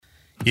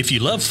If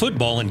you love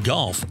football and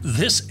golf,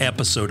 this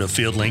episode of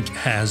FieldLink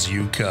has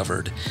you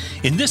covered.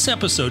 In this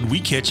episode, we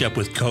catch up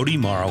with Cody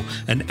Morrow,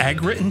 an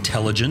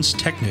agri-intelligence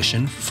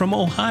technician from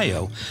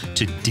Ohio,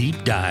 to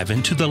deep dive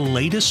into the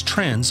latest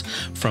trends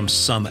from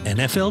some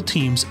NFL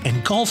teams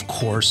and golf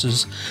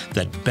courses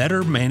that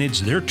better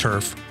manage their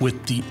turf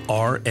with the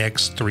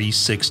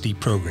Rx360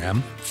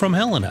 program from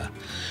Helena.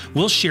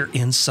 We'll share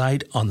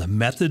insight on the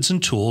methods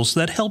and tools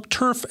that help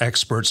turf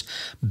experts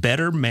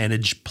better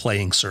manage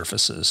playing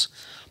surfaces.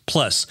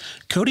 Plus,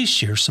 Cody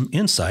shares some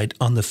insight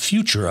on the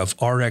future of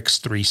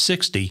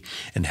Rx360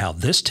 and how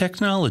this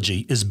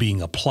technology is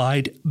being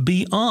applied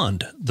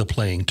beyond the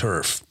playing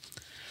turf.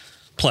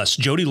 Plus,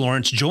 Jody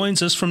Lawrence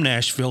joins us from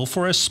Nashville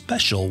for a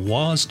special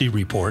WASD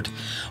report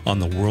on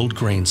the world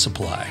grain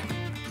supply.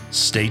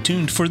 Stay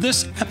tuned for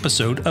this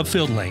episode of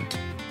FieldLink.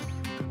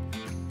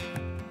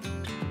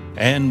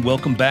 And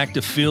welcome back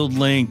to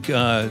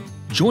FieldLink.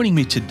 Joining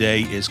me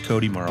today is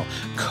Cody Morrow.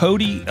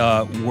 Cody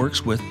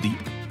works with the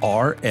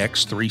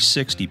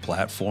Rx360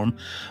 platform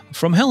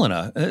from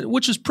Helena,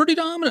 which is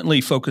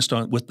predominantly focused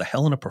on with the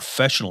Helena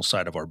professional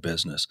side of our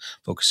business,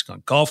 focusing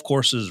on golf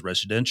courses,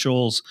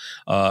 residentials,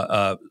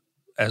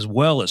 as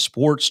well as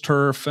sports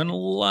turf, and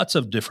lots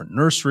of different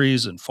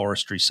nurseries and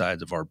forestry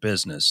sides of our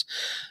business.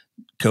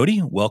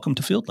 Cody, welcome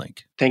to FieldLink.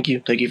 Thank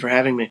you. Thank you for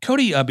having me.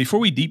 Cody,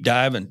 before we deep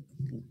dive and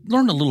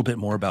learn a little bit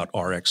more about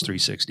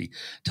Rx360,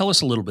 tell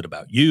us a little bit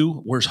about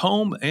you, where's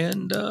home,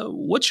 and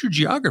what's your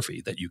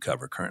geography that you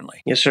cover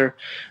currently? Yes, sir.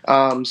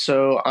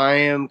 So I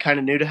am kind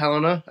of new to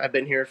Helena. I've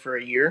been here for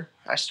a year.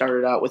 I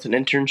started out with an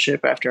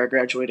internship after I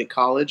graduated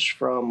college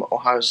from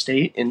Ohio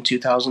State in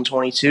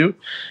 2022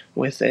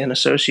 with an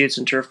associate's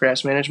in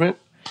turfgrass management.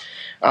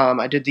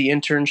 I did the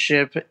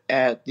internship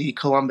at the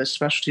Columbus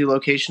specialty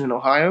location in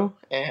Ohio,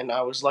 and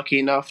I was lucky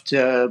enough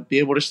to be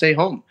able to stay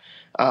home.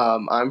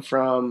 I'm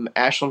from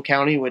Ashland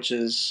County, which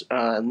is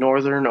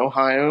northern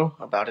Ohio,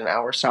 about an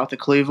hour south of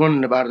Cleveland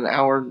and about an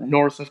hour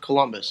north of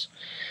Columbus.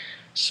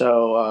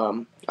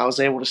 So I was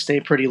able to stay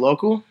pretty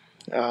local.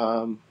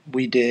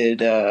 We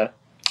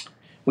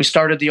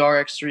started the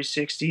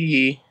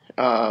Rx360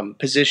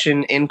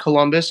 position in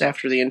Columbus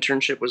after the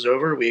internship was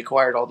over. We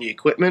acquired all the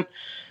equipment.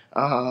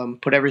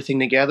 Put everything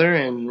together,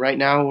 and right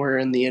now we're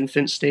in the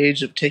infant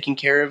stage of taking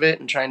care of it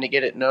and trying to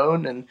get it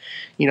known, and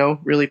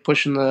really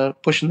pushing the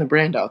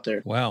brand out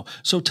there. Wow!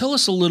 So tell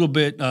us a little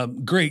bit.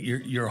 Great,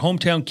 you're a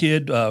hometown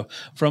kid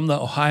from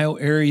the Ohio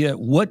area.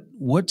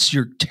 What's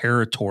your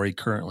territory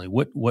currently?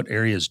 What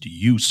areas do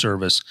you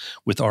service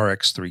with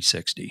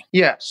Rx360?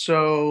 Yeah,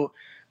 so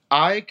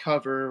I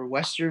cover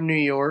Western New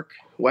York,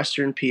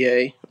 Western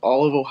PA,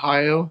 all of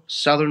Ohio,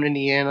 Southern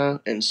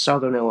Indiana, and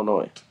Southern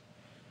Illinois.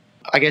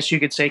 I guess you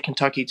could say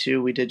Kentucky,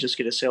 too. We did just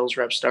get a sales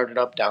rep started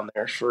up down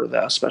there for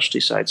the specialty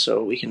side,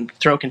 so we can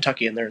throw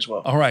Kentucky in there as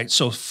well. All right.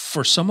 So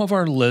for some of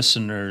our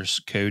listeners,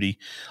 Cody,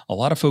 a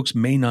lot of folks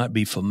may not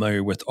be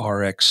familiar with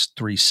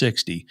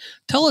Rx360.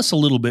 Tell us a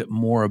little bit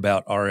more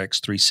about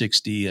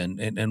Rx360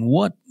 and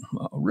what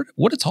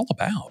it's all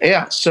about.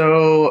 Yeah.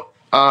 So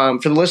for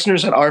the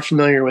listeners that are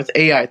familiar with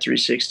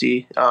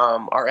AI360,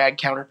 our ag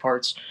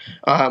counterparts,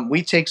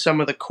 we take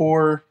some of the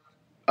core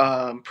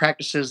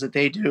practices that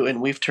they do, and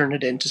we've turned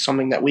it into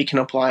something that we can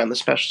apply on the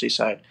specialty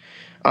side.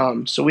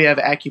 So we have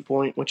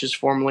AccuPoint, which is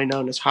formerly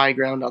known as High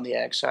Ground on the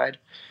ag side,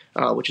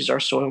 which is our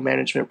soil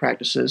management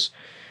practices.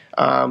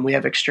 We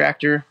have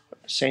Extractor,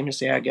 same as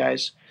the ag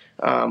guys.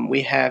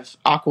 We have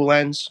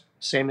AquaLens,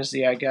 same as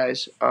the ag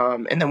guys.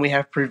 And then we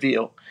have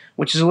Preveal,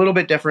 which is a little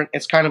bit different.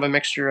 It's kind of a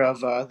mixture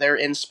of their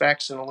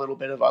in-specs and a little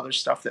bit of other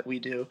stuff that we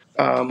do.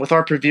 With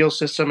our Preveal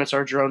system, it's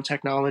our drone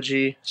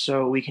technology,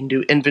 so we can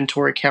do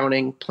inventory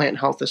counting, plant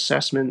health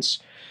assessments.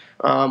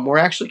 We're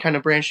actually kind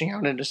of branching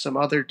out into some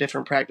other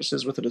different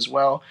practices with it as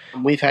well.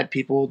 We've had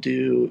people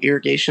do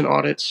irrigation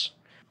audits.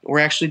 We're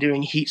actually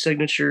doing heat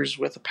signatures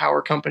with a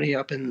power company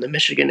up in the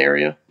Michigan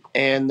area.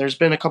 And there's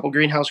been a couple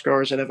greenhouse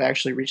growers that have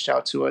actually reached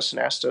out to us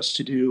and asked us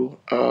to do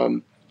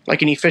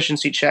like an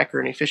efficiency check or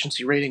an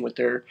efficiency rating with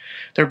their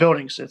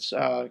buildings. It's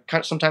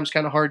sometimes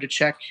kind of hard to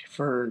check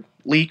for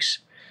leaks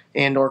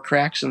and or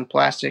cracks in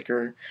plastic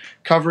or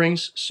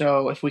coverings.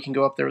 So if we can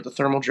go up there with a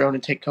thermal drone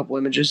and take a couple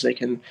images, they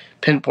can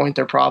pinpoint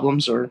their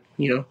problems or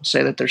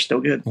say that they're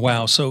still good.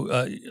 Wow.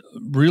 So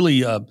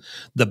really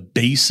the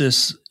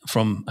basis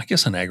from, I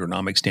guess, an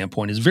agronomic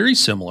standpoint is very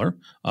similar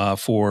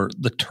for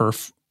the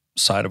turf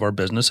side of our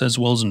business as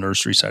well as the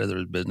nursery side of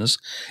their business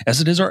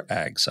as it is our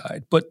ag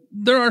side. But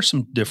there are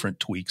some different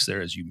tweaks there,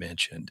 as you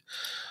mentioned.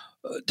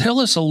 Tell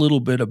us a little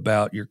bit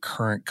about your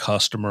current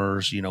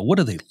customers. What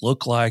do they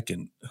look like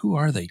and who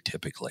are they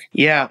typically?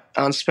 Yeah,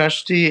 on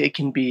specialty, it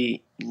can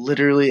be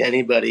literally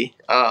anybody.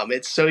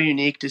 It's so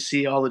unique to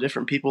see all the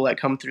different people that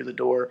come through the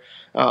door.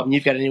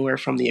 You've got anywhere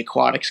from the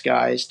aquatics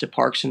guys to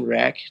parks and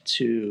rec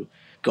to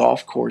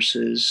golf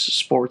courses,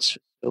 sports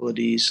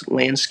facilities,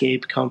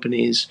 landscape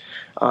companies,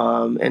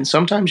 and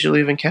sometimes you'll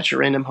even catch a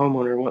random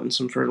homeowner wanting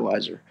some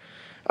fertilizer.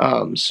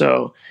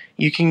 So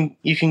you can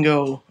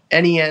go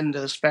any end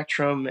of the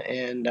spectrum,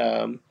 and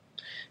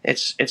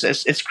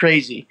It's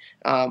crazy.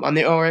 On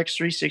the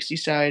Rx360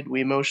 side,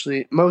 we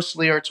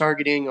mostly are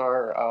targeting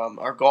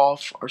our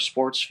golf, our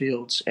sports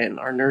fields, and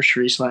our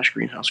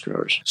nursery/greenhouse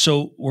growers.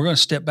 So we're going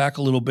to step back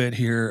a little bit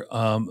here.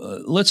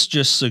 Let's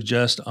just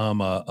suggest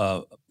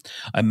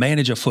I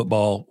manage a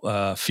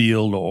football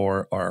field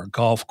or a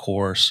golf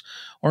course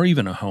or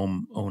even a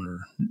homeowner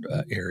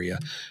area.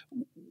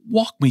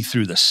 Walk me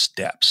through the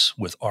steps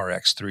with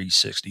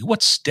Rx360.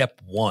 What's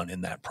step one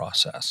in that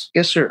process?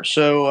 Yes, sir.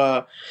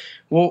 So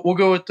we'll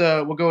go with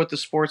the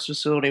sports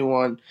facility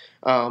one.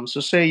 So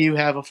say you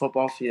have a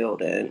football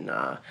field and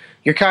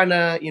you're kind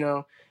of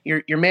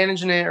you're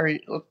managing it,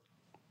 or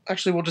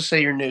actually we'll just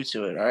say you're new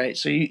to it. All right.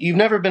 So you've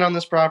never been on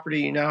this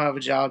property. You now have a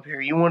job here.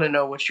 You want to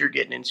know what you're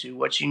getting into,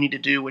 what you need to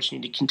do, what you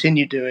need to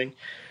continue doing.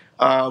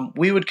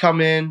 We would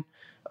come in,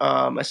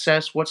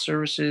 assess what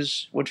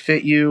services would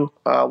fit you,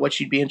 what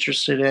you'd be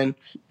interested in.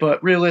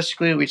 But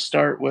realistically, we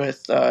start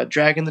with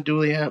dragging the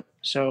dually amp.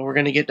 So we're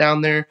going to get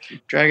down there,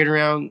 drag it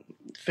around,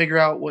 figure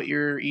out what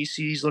your EC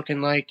is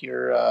looking like,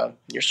 your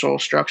soil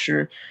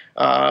structure,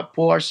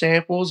 pull our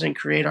samples, and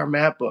create our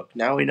map book.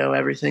 Now we know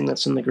everything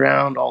that's in the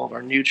ground, all of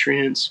our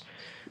nutrients,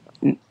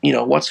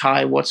 what's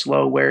high, what's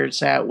low, where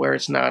it's at, where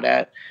it's not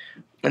at.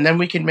 And then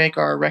we can make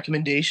our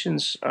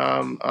recommendations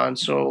on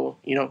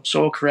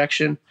soil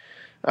correction,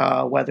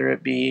 whether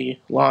it be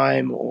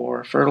lime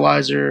or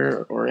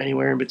fertilizer or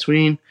anywhere in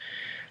between.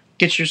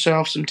 Get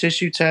yourself some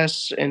tissue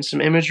tests and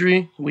some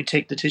imagery. We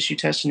take the tissue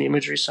tests and the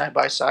imagery side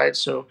by side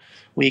so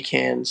we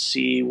can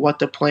see what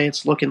the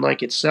plant's looking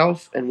like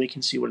itself, and we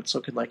can see what it's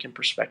looking like in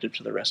perspective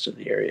to the rest of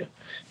the area.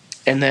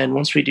 And then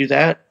once we do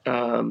that,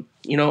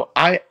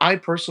 I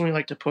personally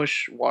like to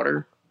push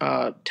water,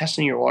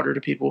 testing your water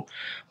to people.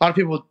 A lot of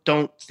people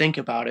don't think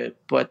about it,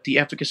 but the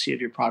efficacy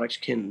of your products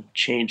can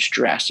change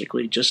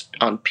drastically just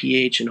on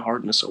pH and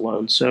hardness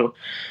alone. So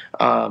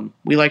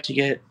we like to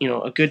get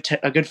a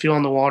good feel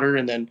on the water,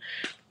 and then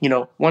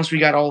once we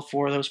got all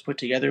four of those put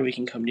together, we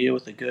can come to you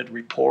with a good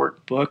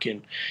report book.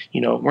 And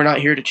we're not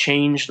here to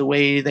change the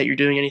way that you're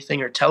doing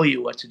anything or tell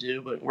you what to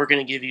do, but we're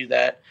going to give you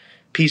that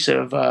piece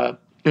of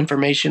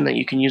information that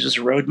you can use as a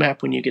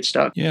roadmap when you get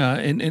stuck. Yeah,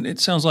 and it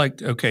sounds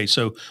like, okay,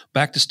 so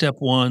back to step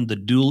one, the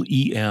dual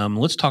EM.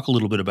 Let's talk a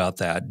little bit about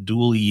that,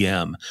 dual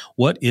EM.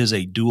 What is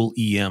a dual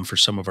EM for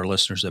some of our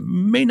listeners that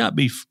may not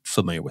be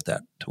familiar with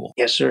that tool?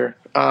 Yes, sir.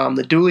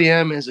 The dual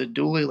EM is a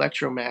dual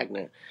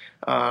electromagnet.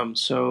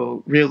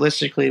 So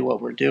realistically,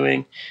 what we're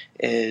doing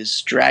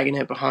is dragging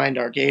it behind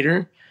our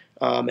gator,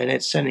 and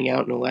it's sending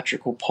out an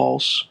electrical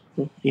pulse.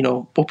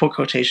 We'll put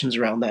quotations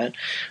around that.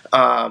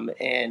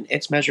 And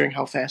it's measuring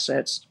how fast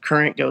that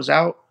current goes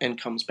out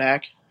and comes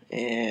back,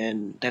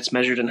 and that's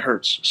measured in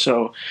hertz.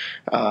 So,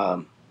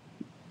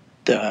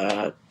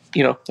 there's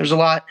a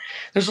lot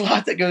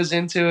that goes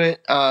into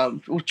it.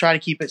 We'll try to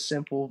keep it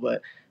simple,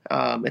 but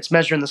it's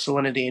measuring the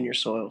salinity in your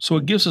soil. So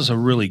it gives us a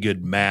really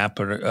good map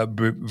or a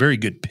very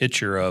good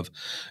picture of,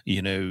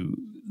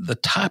 the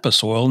type of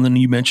soil. And then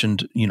you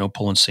mentioned,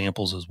 pulling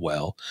samples as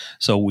well.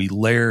 So we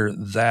layer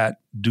that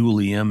dual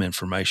EM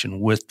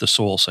information with the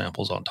soil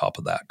samples on top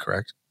of that,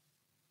 correct?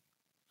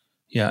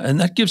 Yeah,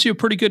 and that gives you a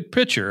pretty good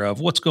picture of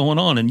what's going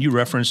on. And you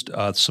referenced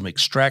some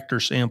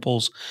extractor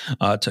samples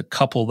to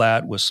couple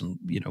that with some,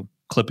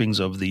 clippings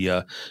of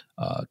the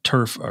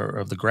turf or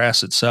of the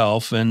grass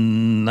itself,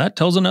 and that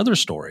tells another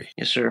story.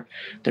 Yes, sir.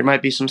 There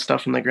might be some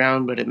stuff in the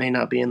ground, but it may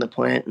not be in the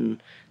plant,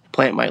 and the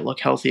plant might look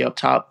healthy up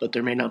top, but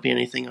there may not be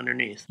anything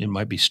underneath. It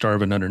might be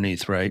starving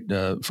underneath, right,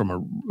 from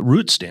a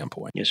root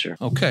standpoint. Yes, sir.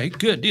 Okay,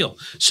 good deal.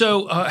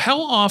 So how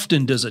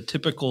often does a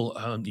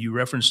typical, you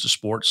referenced a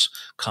sports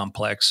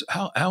complex,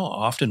 how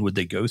often would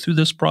they go through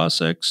this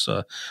process?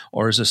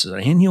 Or is this an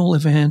annual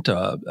event,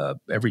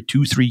 every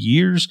 2-3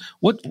 years?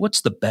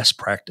 What's the best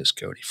practice,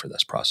 Cody, for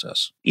this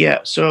process? Yeah,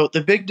 so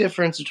the big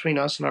difference between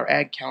us and our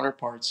ag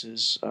counterparts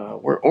is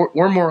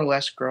we're more or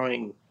less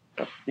growing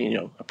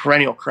a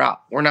perennial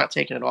crop. We're not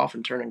taking it off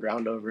and turning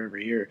ground over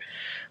every year.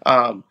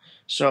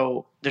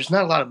 So there's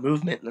not a lot of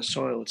movement in the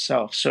soil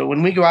itself. So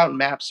when we go out and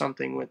map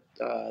something with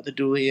the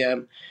dual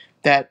EM,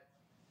 that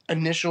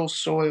initial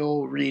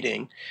soil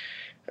reading,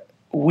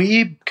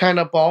 we kind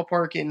of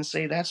ballpark it and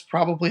say that's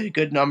probably a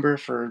good number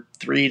for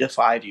 3 to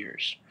 5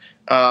 years.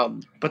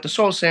 But the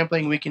soil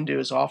sampling we can do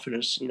as often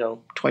as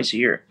twice a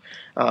year.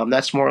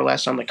 That's more or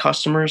less on the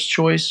customer's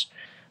choice.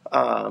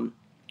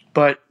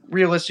 But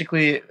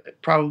realistically,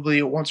 probably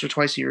a once or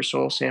twice a year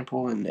soil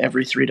sample, and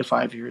every 3 to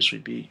 5 years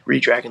we'd be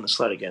re-dragging the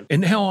sled again.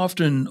 And how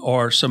often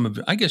are some of,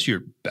 I guess,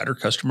 your better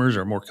customers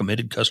or more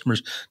committed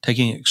customers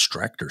taking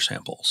extractor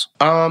samples?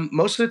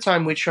 Most of the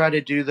time we try to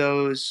do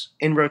those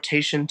in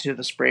rotation to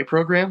the spray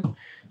program.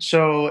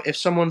 So if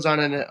someone's on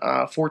a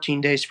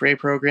 14-day spray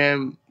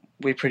program,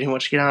 we pretty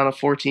much get on a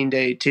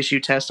 14-day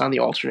tissue test on the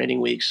alternating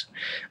weeks,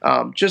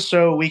 just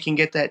so we can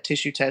get that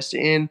tissue test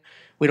in.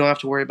 We don't have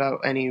to worry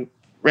about any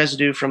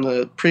residue from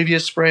the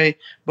previous spray,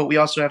 but we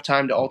also have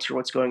time to alter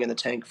what's going in the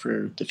tank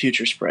for the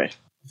future spray.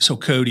 So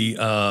Cody,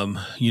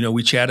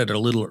 we chatted a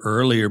little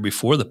earlier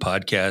before the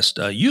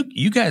podcast.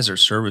 You guys are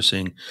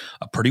servicing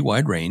a pretty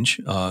wide range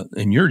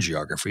in your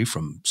geography,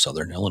 from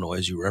Southern Illinois,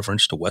 as you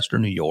referenced, to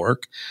Western New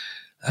York.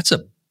 That's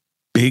a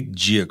big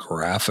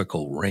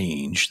geographical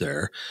range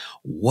there.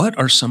 What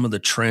are some of the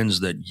trends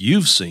that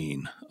you've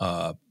seen?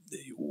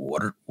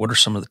 What are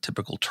some of the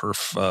typical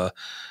turf,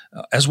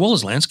 as well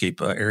as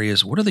landscape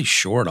areas? What are they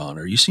short on?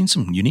 Are you seeing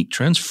some unique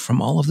trends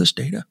from all of this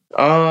data?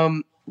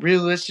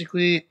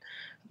 Realistically,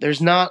 there's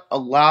not a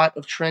lot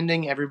of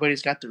trending.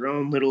 Everybody's got their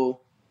own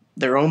little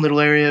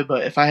area.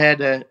 But if I had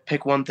to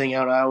pick one thing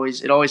out,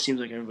 it always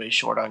seems like everybody's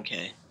short on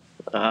K.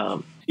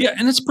 Yeah,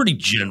 and it's pretty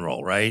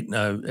general, right?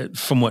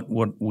 From what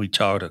we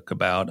talk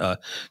about,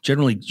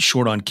 generally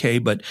short on K.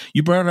 But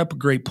you brought up a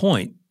great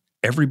point.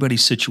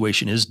 Everybody's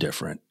situation is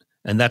different,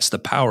 and that's the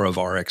power of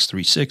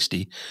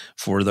RX360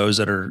 for those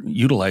that are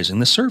utilizing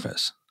the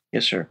service.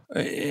 Yes, sir.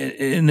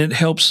 And it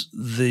helps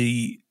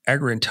the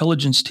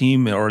agri-intelligence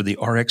team, or the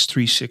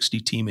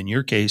RX360 team in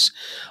your case,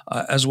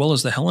 as well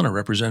as the Helena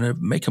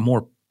representative, make a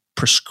more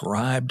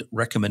prescribed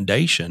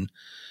recommendation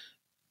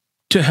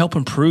to help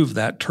improve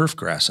that turf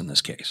grass in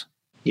this case.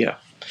 Yeah.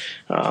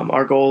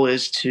 Our goal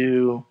is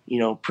to,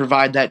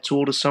 provide that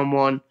tool to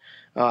someone,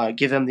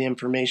 give them the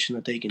information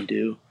that they can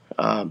do.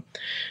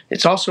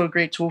 It's also a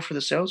great tool for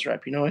the sales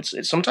rep.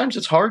 It's sometimes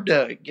it's hard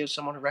to give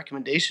someone a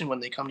recommendation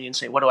when they come to you and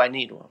say, "What do I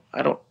need?" Well,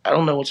 I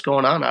don't know what's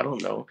going on. I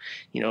don't know.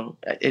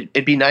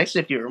 It'd be nice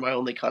if you were my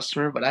only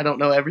customer, but I don't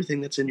know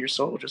everything that's in your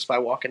soul just by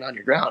walking on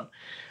your ground.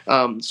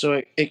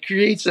 So it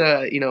creates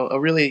a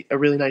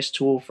really nice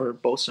tool for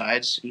both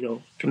sides.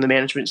 From the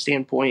management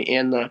standpoint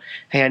and the,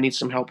 "Hey, I need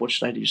some help. What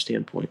should I do?"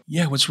 standpoint.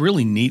 Yeah, what's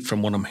really neat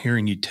from what I'm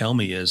hearing you tell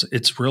me is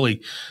it's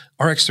really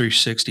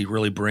RX360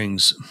 really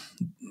brings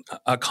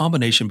a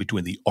combination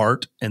between the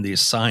art and the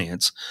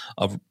science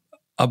of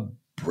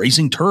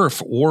raising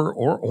turf or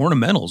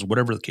ornamentals,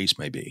 whatever the case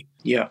may be.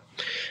 Yeah.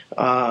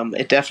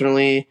 It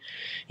definitely,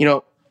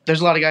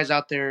 there's a lot of guys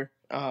out there.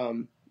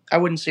 I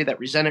wouldn't say that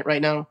resent it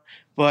right now,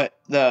 but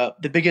the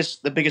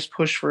biggest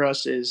push for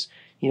us is,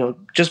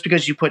 just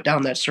because you put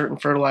down that certain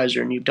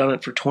fertilizer and you've done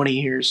it for 20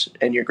 years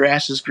and your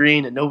grass is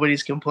green and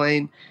nobody's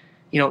complained,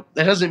 that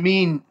doesn't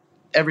mean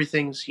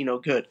everything's,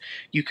 good.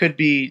 You could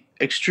be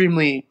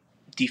extremely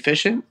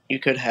deficient. You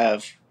could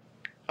have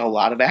a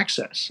lot of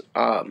access.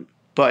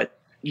 But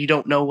you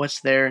don't know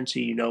what's there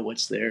until you know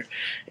what's there.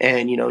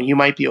 And, you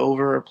might be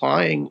over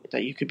applying,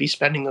 that you could be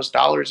spending those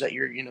dollars that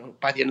you're,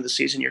 by the end of the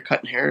season, you're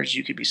cutting hairs.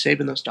 You could be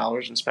saving those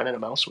dollars and spending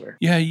them elsewhere.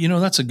 Yeah,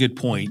 that's a good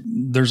point.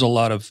 There's a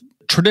lot of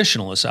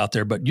traditionalists out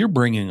there, but you're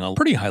bringing a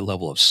pretty high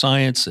level of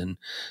science and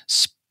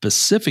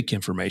specific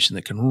information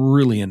that can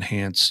really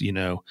enhance,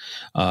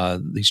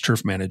 these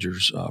turf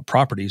managers'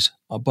 properties.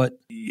 But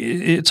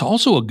it's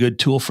also a good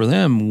tool for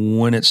them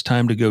when it's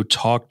time to go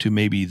talk to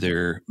maybe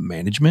their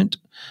management,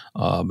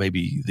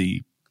 maybe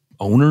the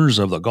owners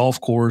of the golf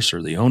course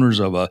or the owners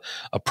of a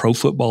pro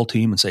football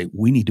team, and say,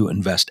 "We need to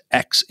invest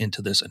X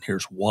into this, and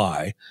here's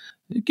why."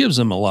 It gives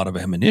them a lot of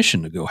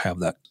ammunition to go have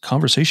that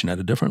conversation at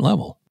a different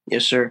level.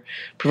 Yes, sir.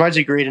 Provides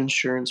a great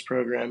insurance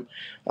program.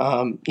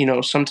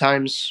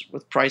 Sometimes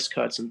with price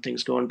cuts and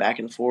things going back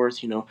and forth,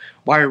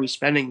 why are we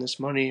spending this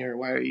money, or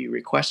why are you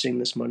requesting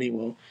this money?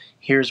 Well,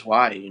 here's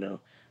why.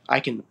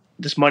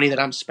 This money that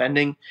I'm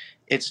spending,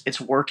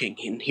 it's working,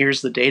 and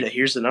here's the data,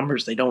 here's the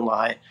numbers, they don't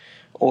lie.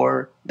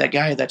 Or that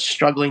guy that's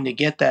struggling to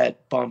get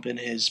that bump in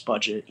his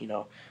budget,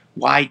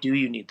 why do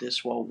you need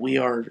this? Well, we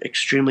are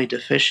extremely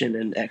deficient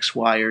in X,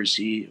 Y, or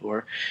Z,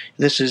 or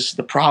this is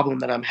the problem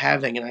that I'm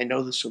having, and I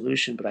know the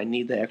solution, but I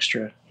need the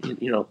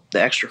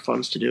extra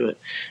funds to do it.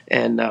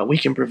 And we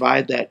can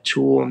provide that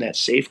tool and that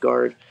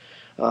safeguard,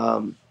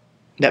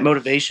 that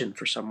motivation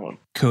for someone.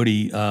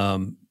 Cody,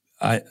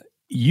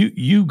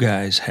 you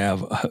guys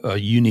have a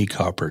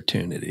unique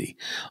opportunity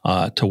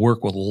to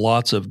work with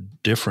lots of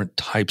different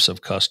types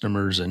of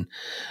customers, and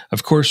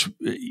of course,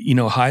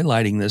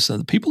 highlighting this.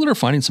 The people that are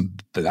finding some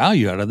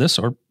value out of this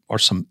are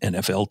some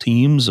NFL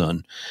teams,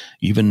 and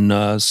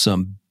even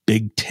some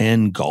Big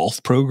Ten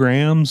golf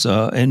programs,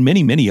 and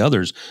many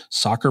others,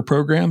 soccer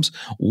programs.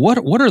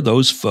 What are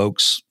those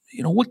folks?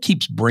 What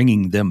keeps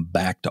bringing them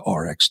back to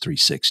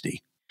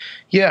RX360?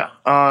 Yeah,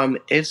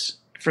 it's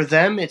for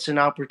them. It's an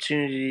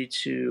opportunity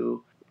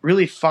to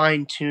really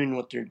fine tune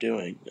what they're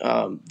doing.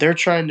 They're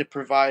trying to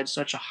provide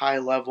such a high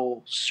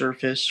level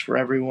surface for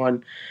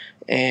everyone,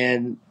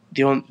 and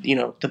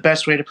the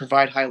best way to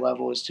provide high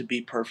level is to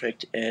be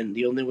perfect, and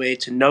the only way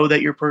to know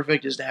that you're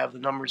perfect is to have the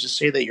numbers to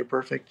say that you're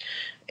perfect.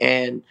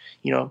 And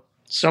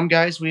some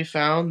guys we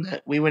found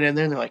that we went in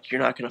there and they're like,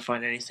 "You're not going to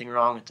find anything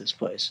wrong at this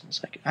place." And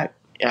it's like,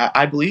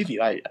 I believe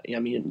you. I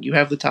mean, you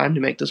have the time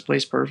to make this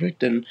place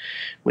perfect, and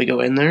we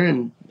go in there,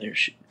 and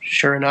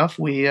sure enough,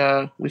 we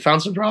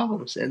found some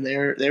problems, and they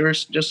were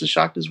just as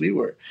shocked as we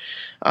were.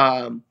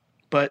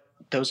 But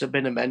those have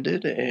been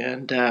amended,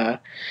 and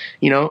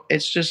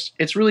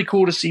it's really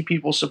cool to see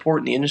people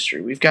supporting the industry.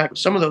 We've got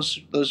some of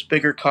those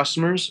bigger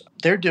customers.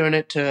 They're doing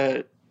it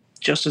to,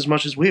 just as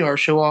much as we are,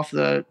 show off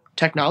the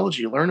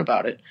technology, learn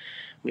about it.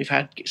 We've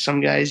had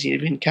some guys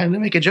even kind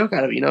of make a joke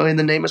out of it, in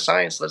the name of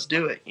science, let's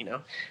do it.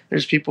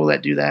 There's people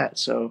that do that.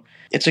 So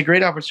it's a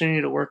great opportunity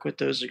to work with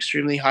those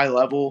extremely high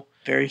level,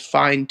 very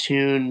fine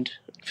tuned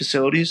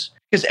facilities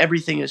because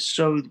everything is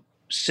so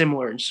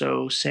similar and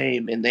so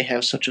same. And they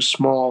have such a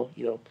small,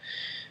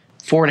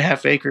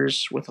 4.5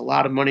 acres with a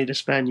lot of money to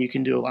spend. You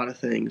can do a lot of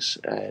things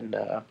and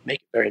make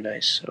it very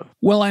nice. So.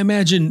 Well, I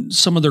imagine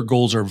some of their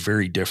goals are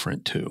very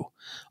different too.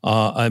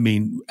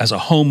 As a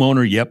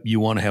homeowner, yep, you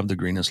want to have the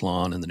greenest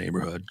lawn in the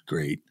neighborhood.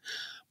 Great.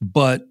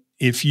 But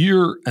if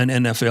you're an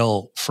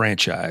NFL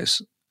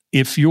franchise,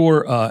 if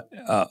you're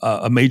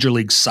a Major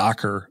League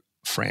Soccer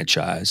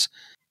franchise,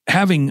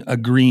 having a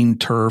green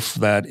turf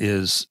that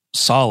is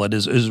solid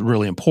is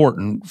really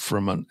important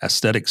from an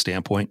aesthetic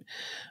standpoint.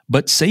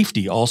 But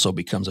safety also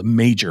becomes a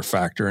major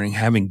factor, and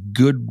having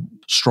good,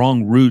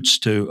 strong roots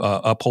to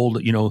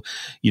uphold,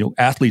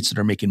 athletes that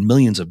are making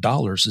millions of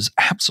dollars is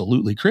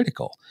absolutely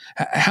critical.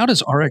 How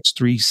does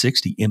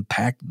Rx360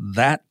 impact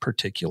that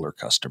particular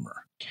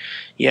customer?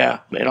 Yeah,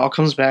 it all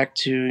comes back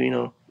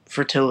to,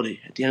 fertility.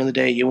 At the end of the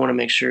day, you want to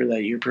make sure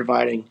that you're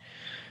providing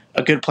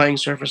a good playing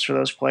surface for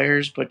those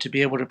players, but to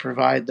be able to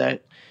provide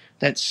that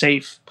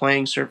safe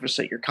playing surface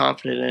that you're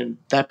confident in,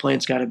 that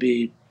plant's got to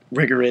be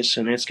rigorous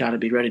and it's got to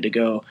be ready to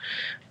go.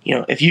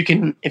 If you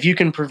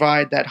can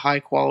provide that high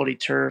quality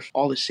turf,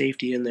 all the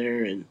safety in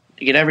there, and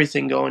you get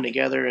everything going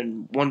together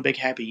in one big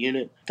happy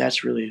unit,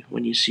 that's really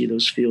when you see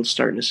those fields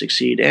starting to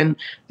succeed. And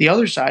the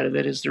other side of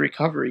it is the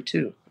recovery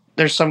too.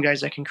 There's some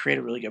guys that can create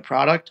a really good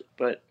product,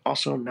 but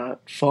also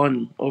not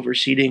fun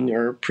overseeding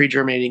or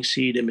pre-germinating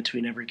seed in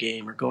between every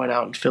game or going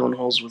out and filling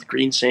holes with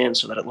green sand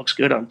so that it looks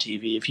good on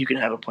TV. If you can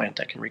have a plant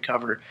that can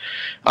recover,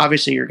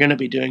 obviously you're going to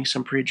be doing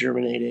some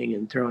pre-germinating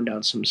and throwing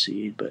down some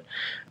seed, but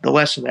the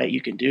less of that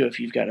you can do if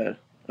you've got a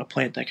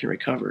plant that can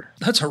recover.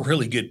 That's a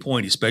really good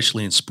point,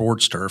 especially in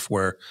sports turf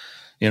where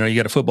you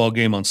got a football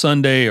game on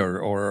Sunday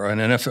or an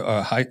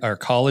NFL or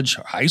college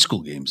or high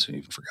school games,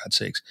 for God's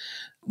sakes.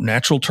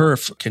 Natural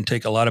turf can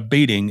take a lot of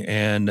baiting,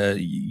 and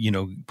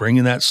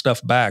bringing that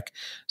stuff back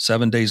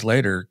 7 days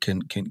later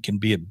can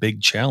be a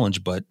big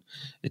challenge. But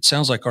it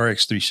sounds like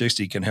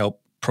Rx360 can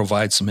help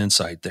provide some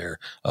insight there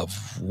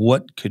of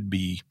what could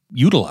be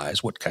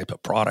utilized, what type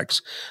of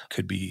products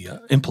could be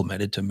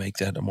implemented to make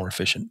that a more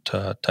efficient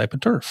type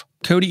of turf.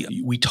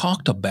 Cody, we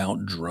talked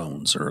about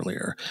drones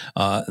earlier,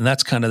 and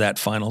that's kind of that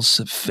final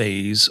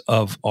phase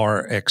of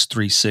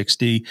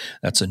Rx360.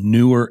 That's a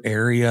newer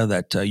area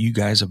that you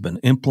guys have been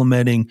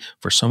implementing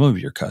for some of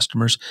your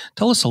customers.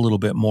 Tell us a little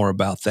bit more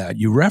about that.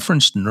 You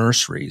referenced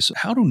nurseries.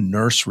 How do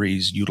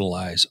nurseries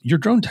utilize your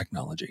drone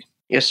technology?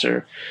 Yes,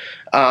 sir.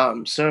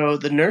 So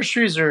the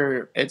nurseries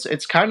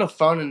it's kind of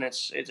fun and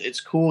it's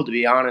cool, to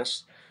be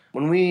honest.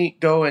 When we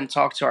go and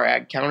talk to our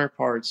ag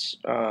counterparts,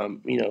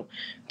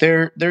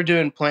 they're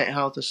doing plant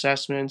health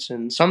assessments,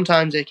 and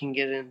sometimes they can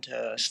get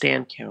into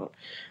stand count.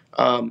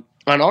 On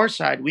our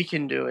side, we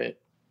can do it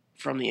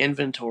from the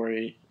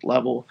inventory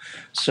level.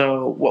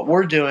 So what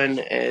we're doing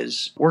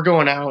is we're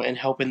going out and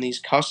helping these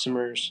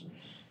customers,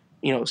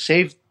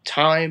 save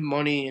time,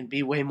 money, and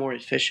be way more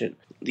efficient.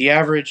 The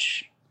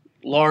average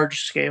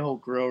large scale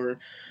grower,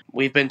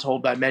 we've been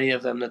told by many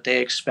of them that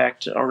they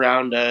expect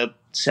around a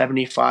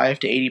 75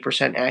 to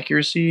 80%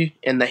 accuracy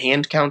in the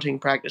hand counting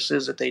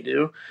practices that they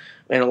do.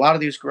 And a lot of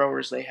these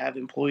growers, they have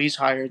employees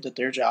hired that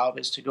their job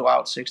is to go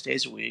out 6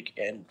 days a week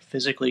and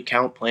physically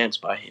count plants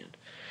by hand.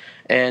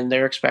 And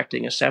they're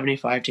expecting a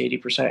 75 to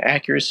 80%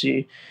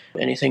 accuracy.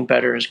 Anything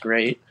better is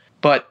great,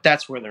 but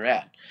that's where they're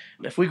at.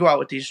 If we go out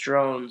with these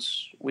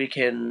drones, we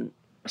can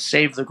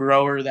save the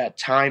grower that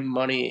time,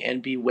 money,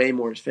 and be way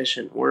more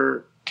efficient.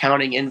 We're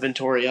counting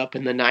inventory up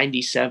in the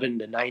 97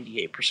 to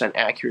 98%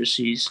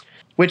 accuracies,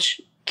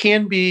 which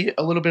can be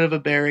a little bit of a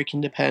bear. It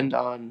can depend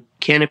on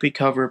canopy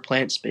cover,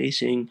 plant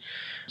spacing,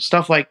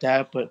 stuff like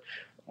that. But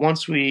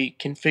once we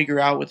can figure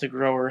out with the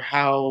grower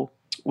how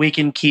we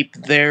can keep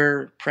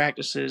their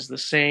practices the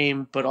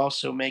same, but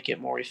also make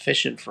it more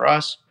efficient for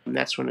us, and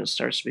that's when it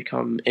starts to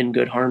become in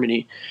good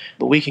harmony.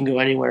 But we can go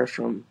anywhere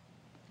from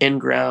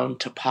in-ground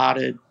to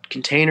potted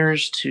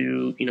containers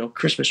to,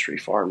 Christmas tree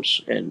farms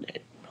and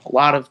a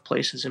lot of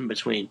places in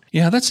between.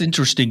 Yeah, that's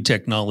interesting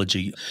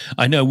technology.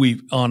 I know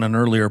on an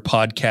earlier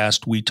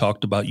podcast, we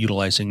talked about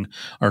utilizing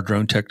our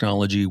drone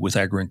technology with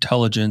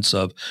agri-intelligence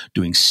of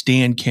doing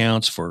stand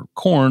counts for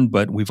corn,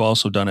 but we've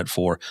also done it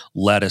for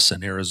lettuce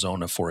in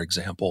Arizona, for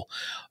example.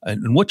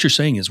 And what you're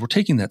saying is we're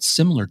taking that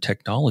similar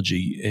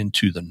technology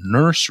into the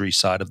nursery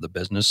side of the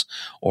business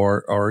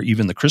or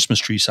even the Christmas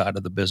tree side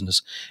of the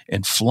business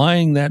and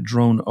flying that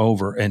drone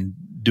over and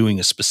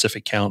doing a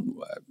specific count,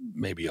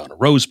 maybe on a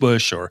rose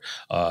bush or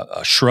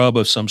a shrub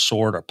of some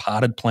sort, or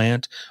potted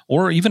plant,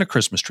 or even a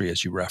Christmas tree,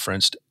 as you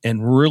referenced,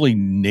 and really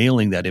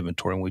nailing that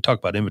inventory. When we talk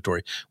about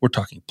inventory, we're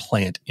talking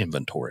plant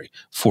inventory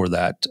for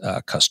that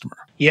customer.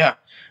 Yeah.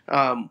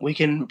 We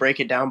can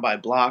break it down by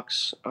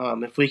blocks.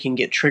 If we can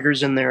get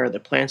triggers in there, the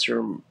plants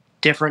are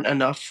different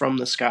enough from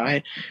the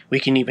sky, we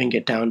can even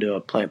get down to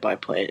a plant by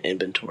plant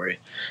inventory.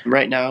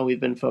 Right now, we've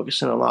been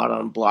focusing a lot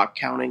on block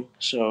counting.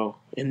 So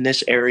in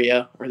this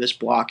area or this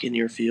block in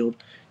your field,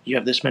 you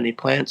have this many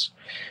plants.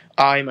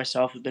 I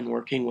myself have been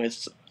working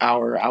with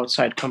our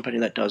outside company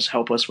that does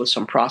help us with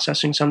some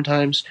processing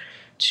sometimes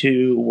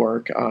to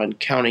work on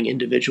counting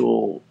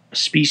individual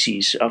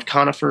species of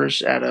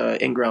conifers at an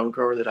in-ground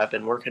grower that I've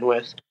been working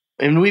with.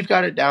 And we've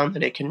got it down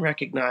that it can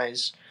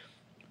recognize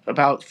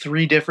about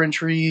 3 different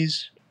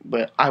trees,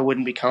 but I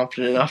wouldn't be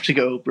confident enough to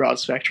go broad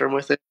spectrum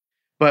with it.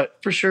 But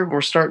for sure,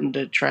 we're starting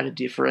to try to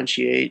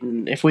differentiate,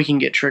 and if we can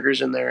get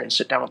triggers in there and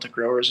sit down with the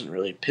growers and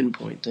really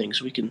pinpoint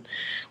things, we can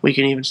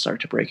even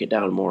start to break it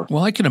down more.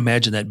 Well, I can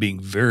imagine that being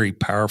very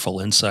powerful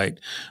insight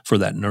for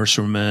that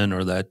nurseryman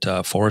or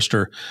that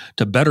forester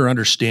to better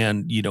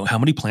understand, how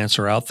many plants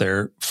are out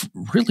there,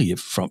 really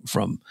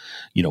from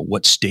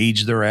what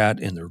stage they're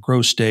at in their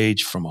growth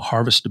stage, from a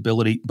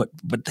harvestability, but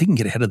they can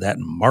get ahead of that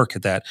and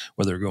market that,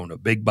 whether they're going to a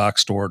big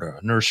box store to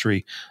a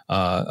nursery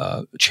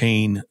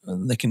chain.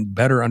 They can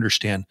better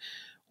understand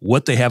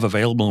what they have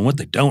available and what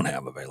they don't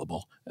have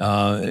available,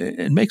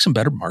 and make some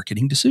better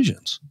marketing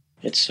decisions.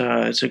 It's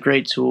a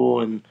great tool,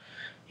 and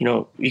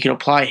you can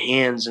apply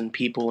hands and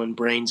people and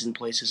brains in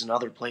places and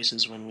other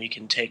places when we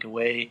can take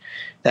away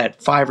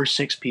that 5 or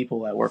 6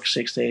 people that work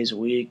 6 days a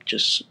week,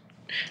 just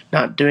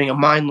not doing a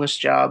mindless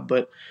job,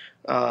 but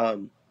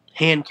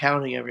hand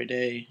counting every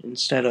day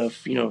instead of,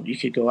 you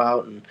could go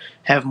out and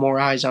have more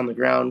eyes on the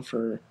ground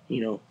for,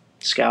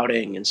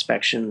 scouting,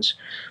 inspections,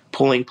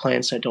 pulling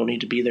plants that don't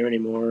need to be there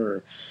anymore,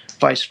 or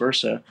vice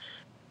versa.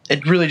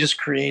 It really just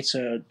creates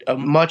a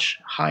much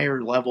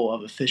higher level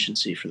of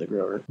efficiency for the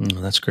grower.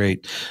 That's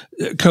great.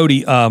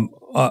 Cody,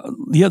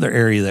 the other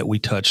area that we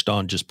touched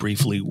on just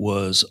briefly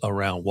was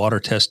around water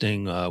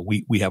testing.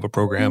 We have a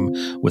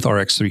program with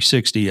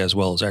Rx360 as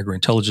well as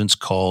AgriIntelligence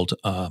called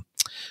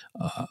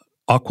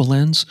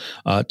AquaLens.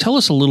 Tell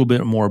us a little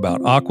bit more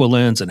about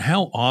AquaLens and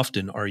how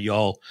often are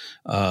y'all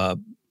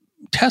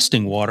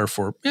testing water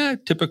for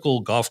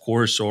typical golf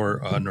course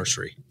or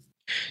nursery?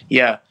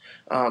 Yeah.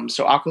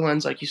 So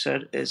AquaLens, like you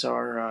said, is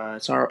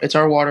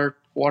our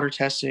water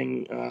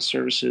testing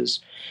services.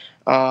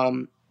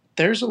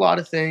 There's a lot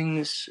of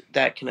things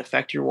that can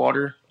affect your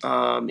water,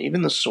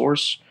 even the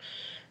source.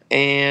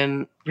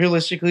 And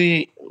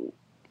realistically,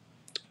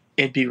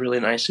 it'd be really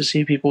nice to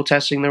see people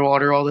testing their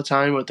water all the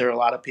time, but there are a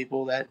lot of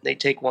people that they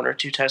take 1 or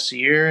 2 tests a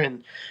year,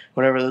 and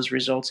whatever those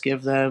results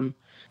give them,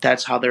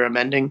 that's how they're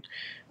amending.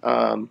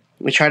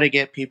 We try to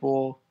get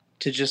people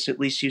to just at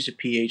least use a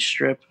pH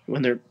strip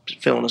when they're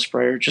filling a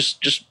sprayer.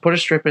 Just put a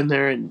strip in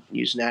there and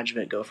use an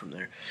adjuvant, go from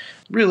there.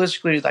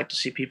 Realistically, we'd like to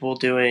see people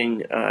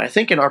doing, I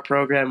think in our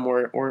program,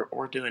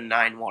 we're doing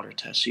 9 water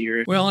tests a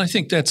year. Well, I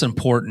think that's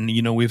important.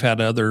 We've had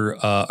other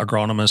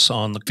agronomists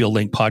on the Field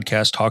Link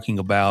podcast talking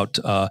about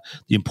the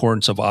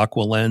importance of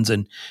AquaLens.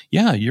 And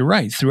yeah, you're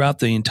right. Throughout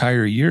the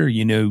entire year,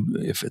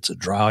 if it's a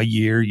dry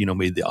year,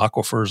 maybe the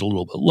aquifer is a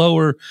little bit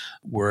lower,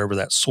 wherever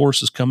that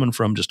source is coming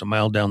from, just a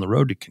mile down the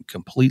road, it can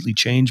completely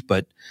change.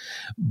 But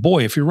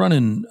boy, if you're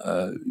running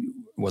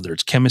whether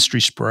it's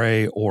chemistry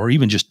spray or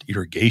even just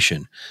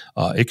irrigation,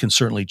 it can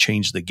certainly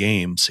change the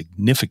game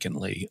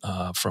significantly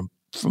from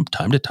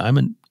time to time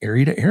and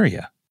area to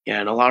area. Yeah,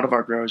 and a lot of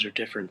our growers are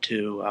different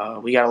too.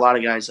 We got a lot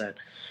of guys that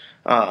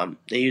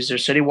they use their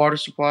city water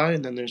supply,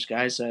 and then there's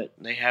guys that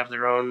they have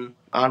their own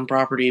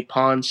on-property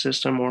pond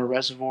system or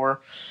reservoir,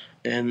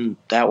 and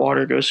that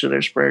water goes to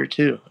their sprayer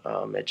too.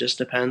 It just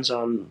depends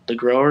on the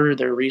grower,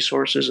 their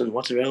resources, and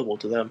what's available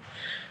to them.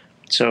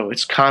 So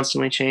it's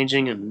constantly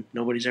changing, and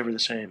nobody's ever the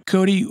same.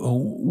 Cody,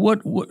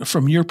 what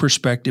from your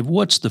perspective,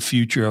 what's the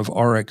future of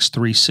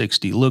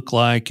Rx360 look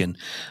like, and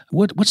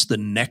what's the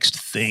next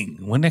thing,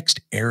 what next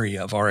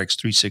area of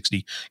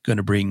Rx360 going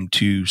to bring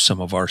to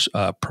some of our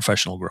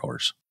professional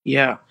growers?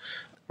 Yeah,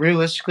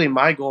 realistically,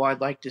 my goal,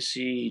 I'd like to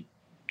see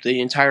the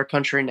entire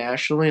country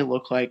nationally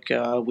look like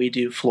we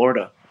do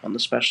Florida on the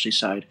specialty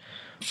side.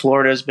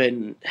 Florida's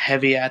been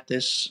heavy at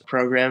this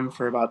program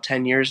for about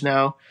 10 years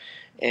now,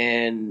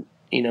 and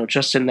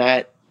just in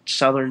that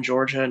southern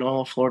Georgia and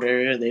all of Florida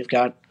area, they've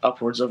got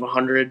upwards of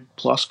 100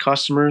 plus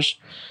customers.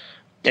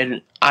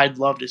 And I'd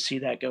love to see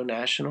that go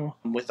national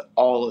with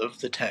all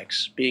of the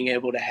techs, being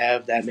able to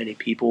have that many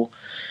people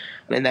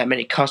and that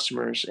many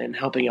customers and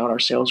helping out our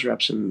sales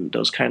reps in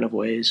those kind of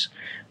ways,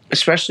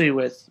 especially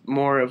with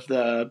more of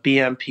the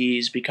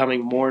BMPs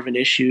becoming more of an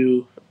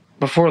issue.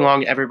 Before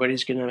long,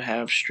 everybody's going to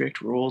have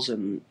strict rules,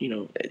 and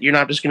you're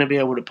not just going to be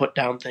able to put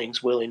down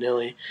things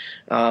willy-nilly.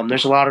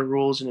 There's a lot of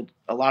rules in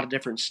a lot of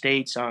different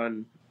states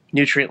on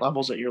nutrient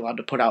levels that you're allowed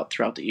to put out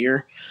throughout the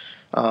year.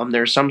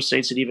 There are some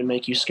states that even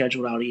make you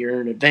schedule out a year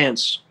in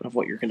advance of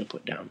what you're going to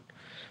put down.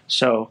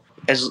 So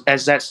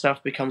as that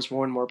stuff becomes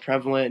more and more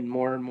prevalent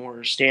and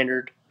more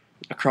standard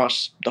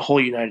across the whole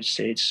United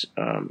States,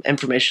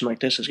 information like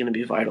this is going to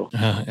be vital.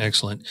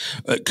 Excellent.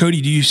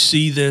 Cody, do you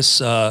see this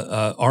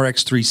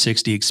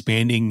Rx360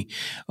 expanding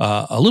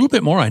a little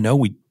bit more? I know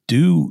we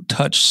do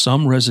touch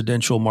some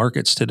residential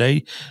markets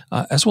today,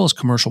 as well as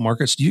commercial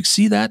markets. Do you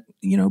see that,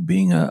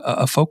 being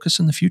a focus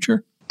in the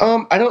future?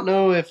 I don't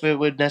know if it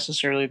would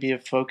necessarily be a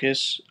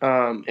focus.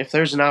 If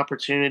there's an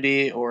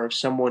opportunity or if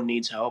someone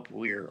needs help,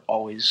 we're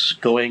always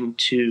going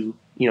to,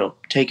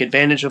 take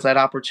advantage of that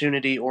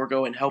opportunity or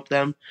go and help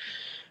them.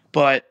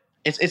 But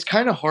it's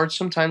kind of hard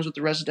sometimes with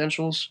the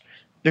residentials.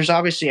 There's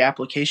obviously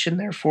application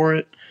there for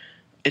it.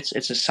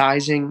 It's a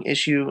sizing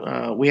issue.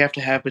 We have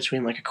to have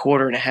between like a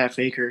quarter and a half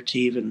acre to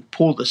even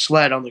pull the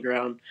sled on the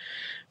ground,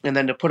 and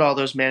then to put all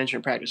those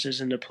management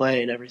practices into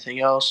play and everything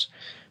else.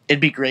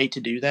 It'd be great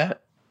to do that.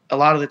 A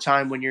lot of the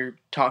time when you're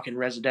talking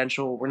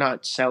residential, we're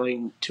not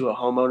selling to a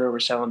homeowner, we're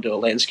selling to a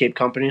landscape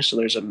company, so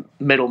there's a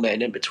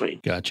middleman in between.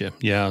 Gotcha.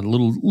 Yeah, a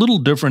little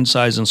different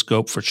size and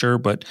scope for sure,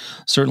 but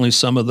certainly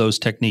some of those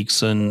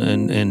techniques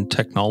and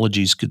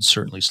technologies could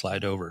certainly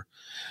slide over.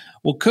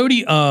 Well,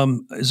 Cody,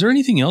 is there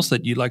anything else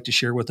that you'd like to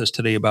share with us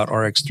today about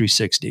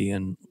RX360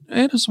 and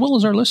as well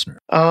as our listener?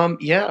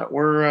 Yeah,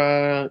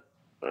 we're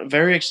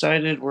very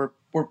excited. We're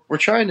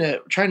trying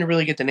to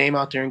really get the name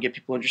out there and get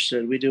people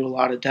interested. We do a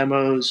lot of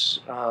demos,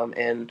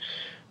 and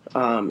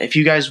if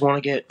you guys want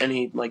to get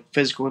any like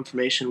physical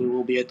information, we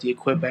will be at the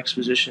Equip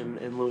Exposition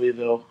in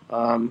Louisville,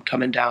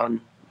 coming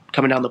down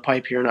the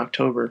pipe here in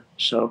October.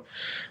 So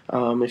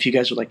if you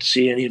guys would like to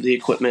see any of the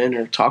equipment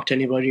or talk to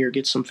anybody or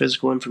get some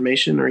physical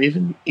information or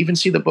even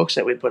see the books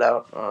that we put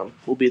out,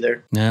 we'll be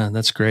there. Yeah,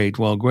 that's great.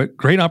 Well,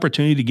 great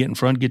opportunity to get in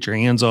front, get your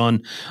hands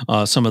on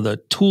some of the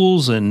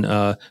tools and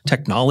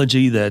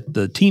technology that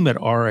the team at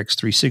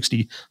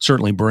RX360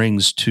 certainly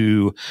brings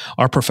to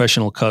our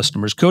professional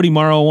customers. Cody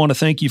Morrow, I want to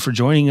thank you for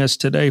joining us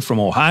today from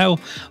Ohio,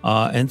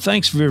 and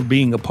thanks for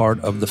being a part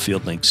of the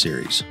FieldLink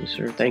series. Yes,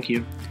 sir. Thank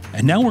you.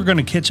 And now we're going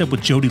to catch up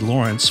with Jody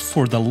Lawrence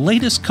for the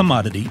latest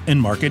commodity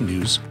and market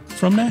news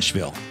from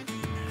Nashville.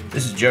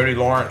 This is Jody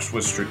Lawrence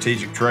with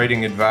Strategic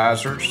Trading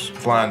Advisors.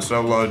 Flying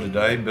solo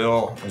today.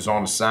 Bill is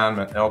on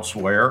assignment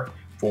elsewhere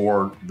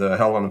for the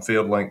Helen of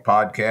FieldLink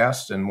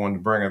podcast and wanted to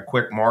bring a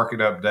quick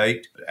market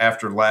update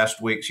after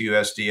last week's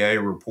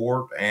USDA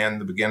report and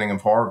the beginning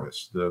of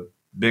harvest. The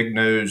big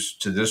news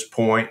to this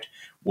point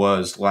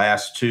was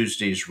last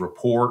Tuesday's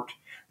report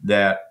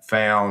that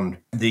found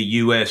the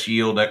U.S.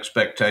 yield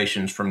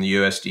expectations from the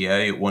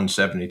USDA at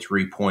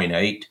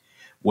 173.8,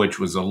 which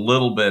was a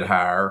little bit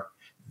higher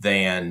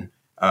than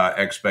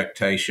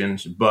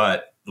expectations,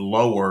 but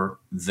lower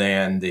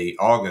than the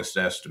August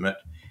estimate.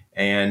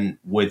 And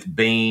with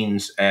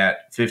beans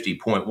at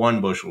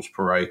 50.1 bushels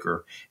per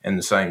acre and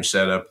the same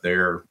setup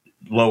there,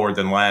 lower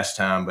than last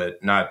time,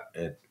 but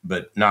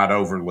not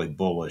overly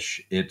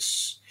bullish.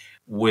 It's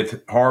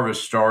with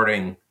harvest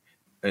starting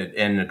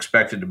and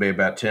expected to be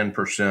about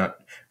 10%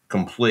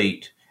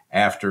 complete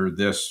after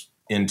this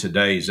in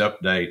today's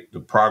update, the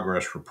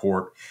progress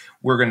report,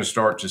 we're going to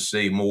start to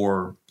see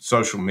more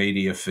social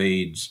media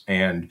feeds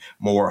and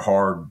more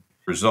hard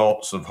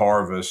results of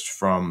harvest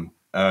from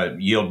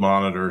yield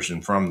monitors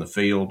and from the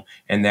field,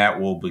 and that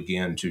will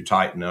begin to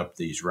tighten up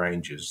these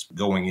ranges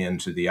going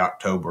into the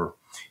October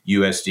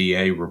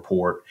USDA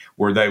report,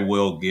 where they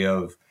will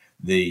give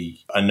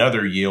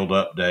another yield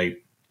update.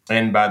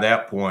 And by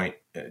that point,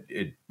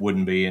 it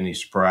wouldn't be any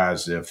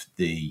surprise if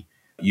the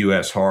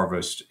U.S.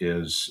 harvest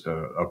is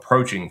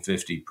approaching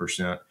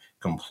 50%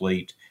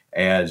 complete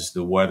as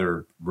the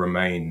weather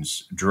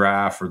remains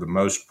dry for the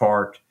most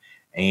part,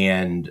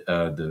 and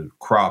the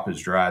crop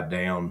has dried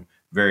down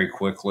very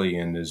quickly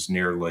and is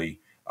nearly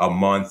a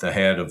month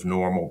ahead of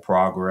normal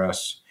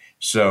progress.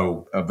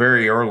 So a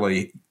very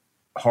early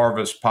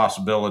harvest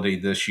possibility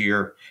this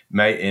year,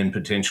 and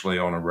potentially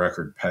on a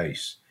record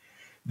pace.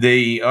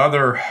 The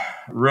other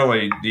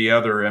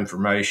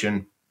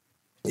information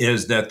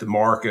is that the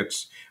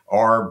markets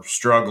are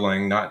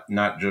struggling,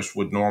 not just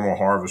with normal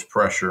harvest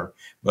pressure,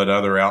 but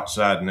other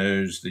outside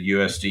news. The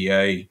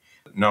USDA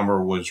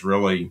number was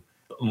really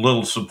a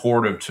little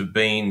supportive to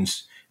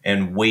beans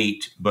and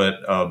wheat, but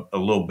a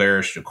little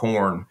bearish to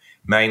corn,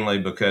 mainly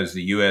because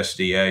the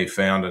USDA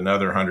found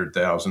another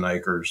 100,000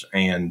 acres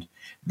and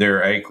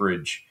their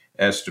acreage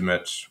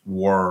estimates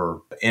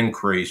were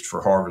increased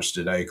for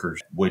harvested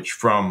acres, which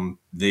from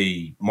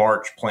the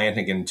March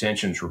planting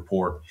intentions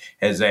report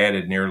has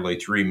added nearly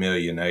 3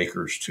 million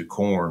acres to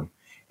corn.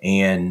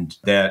 And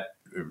that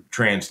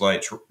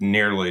translates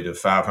nearly to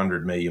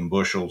 500 million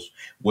bushels,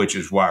 which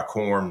is why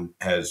corn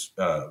has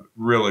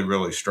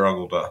really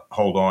struggled to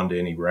hold on to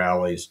any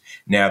rallies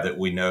now that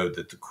we know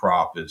that the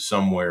crop is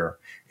somewhere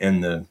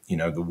in the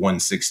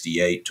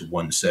 168 to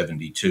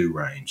 172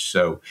 range.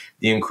 So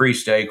the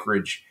increased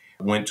acreage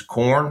went to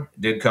corn,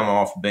 did come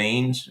off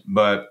beans,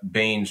 but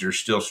beans are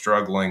still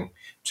struggling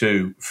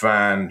to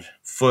find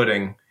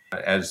footing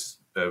as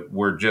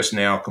we're just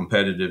now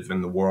competitive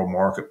in the world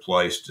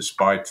marketplace,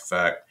 despite the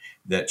fact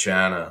that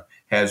China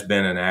has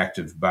been an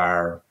active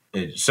buyer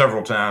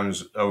several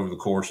times over the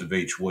course of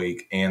each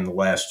week, and the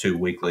last two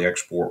weekly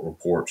export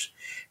reports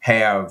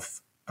have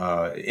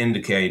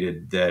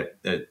indicated that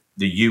the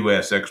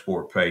U.S.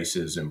 export pace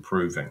is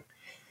improving.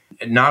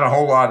 not a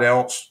whole lot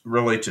else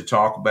really to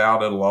talk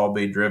about. It'll all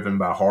be driven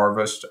by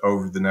harvest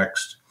over the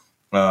next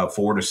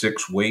 4 to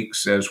 6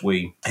 weeks as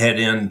we head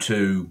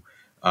into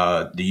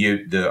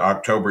the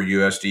October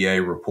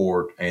USDA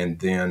report, and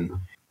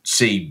then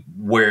see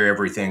where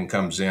everything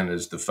comes in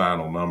as the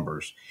final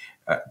numbers.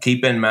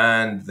 Keep in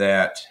mind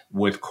that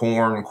with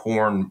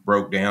corn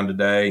broke down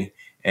today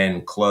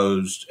and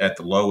closed at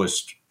the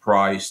lowest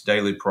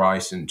daily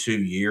price in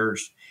 2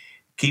 years.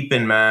 Keep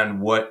in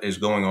mind what is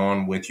going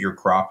on with your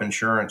crop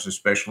insurance,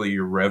 especially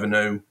your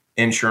revenue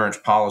insurance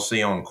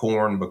policy on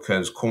corn,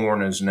 because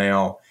corn is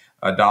now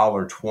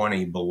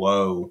 $1.20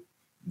 below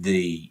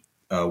the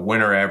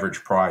winter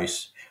average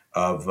price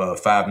of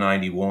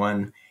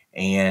 $5.91.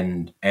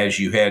 And as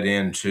you head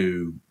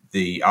into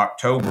the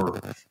October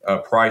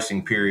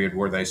pricing period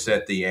where they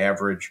set the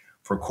average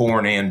for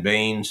corn and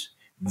beans,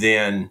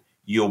 then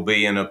you'll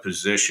be in a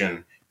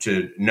position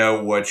to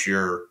know what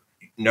you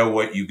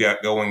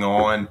got going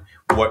on,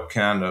 what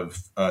kind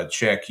of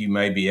check you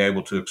may be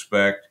able to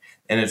expect.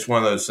 And it's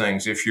one of those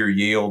things, if your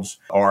yields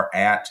are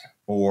at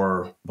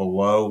or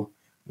below,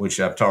 which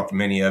I've talked to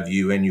many of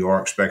you, and you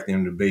are expecting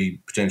them to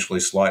be potentially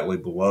slightly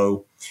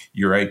below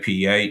your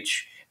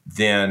APH,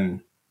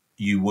 then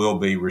you will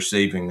be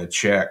receiving a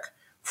check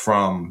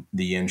from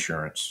the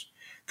insurance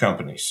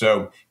company.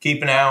 So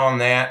keep an eye on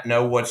that,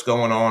 know what's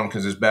going on,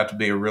 because it's about to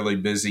be a really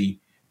busy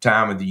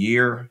time of the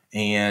year.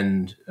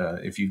 And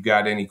if you've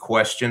got any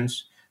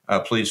questions,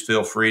 please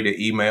feel free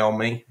to email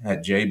me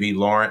at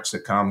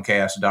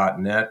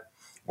jblawrence@comcast.net,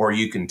 or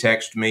you can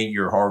text me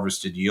your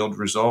harvested yield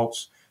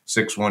results,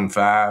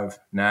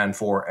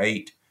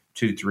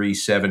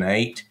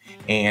 615-948-2378.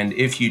 And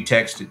if you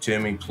text it to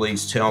me,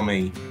 please tell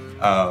me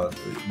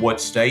what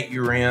state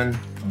you're in,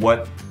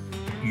 what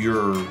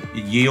your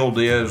yield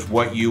is,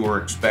 what you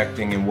were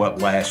expecting, and what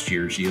last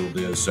year's yield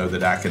is, so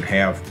that I can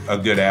have a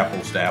good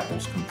apples to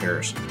apples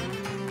comparison.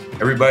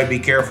 Everybody be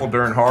careful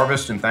during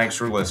harvest, and thanks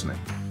for listening.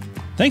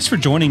 Thanks for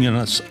joining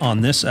us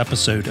on this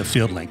episode of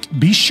FieldLink.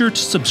 Be sure to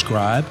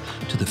subscribe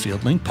to the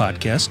FieldLink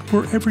podcast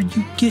wherever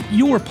you get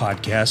your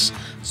podcasts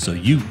so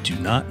you do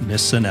not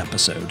miss an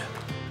episode.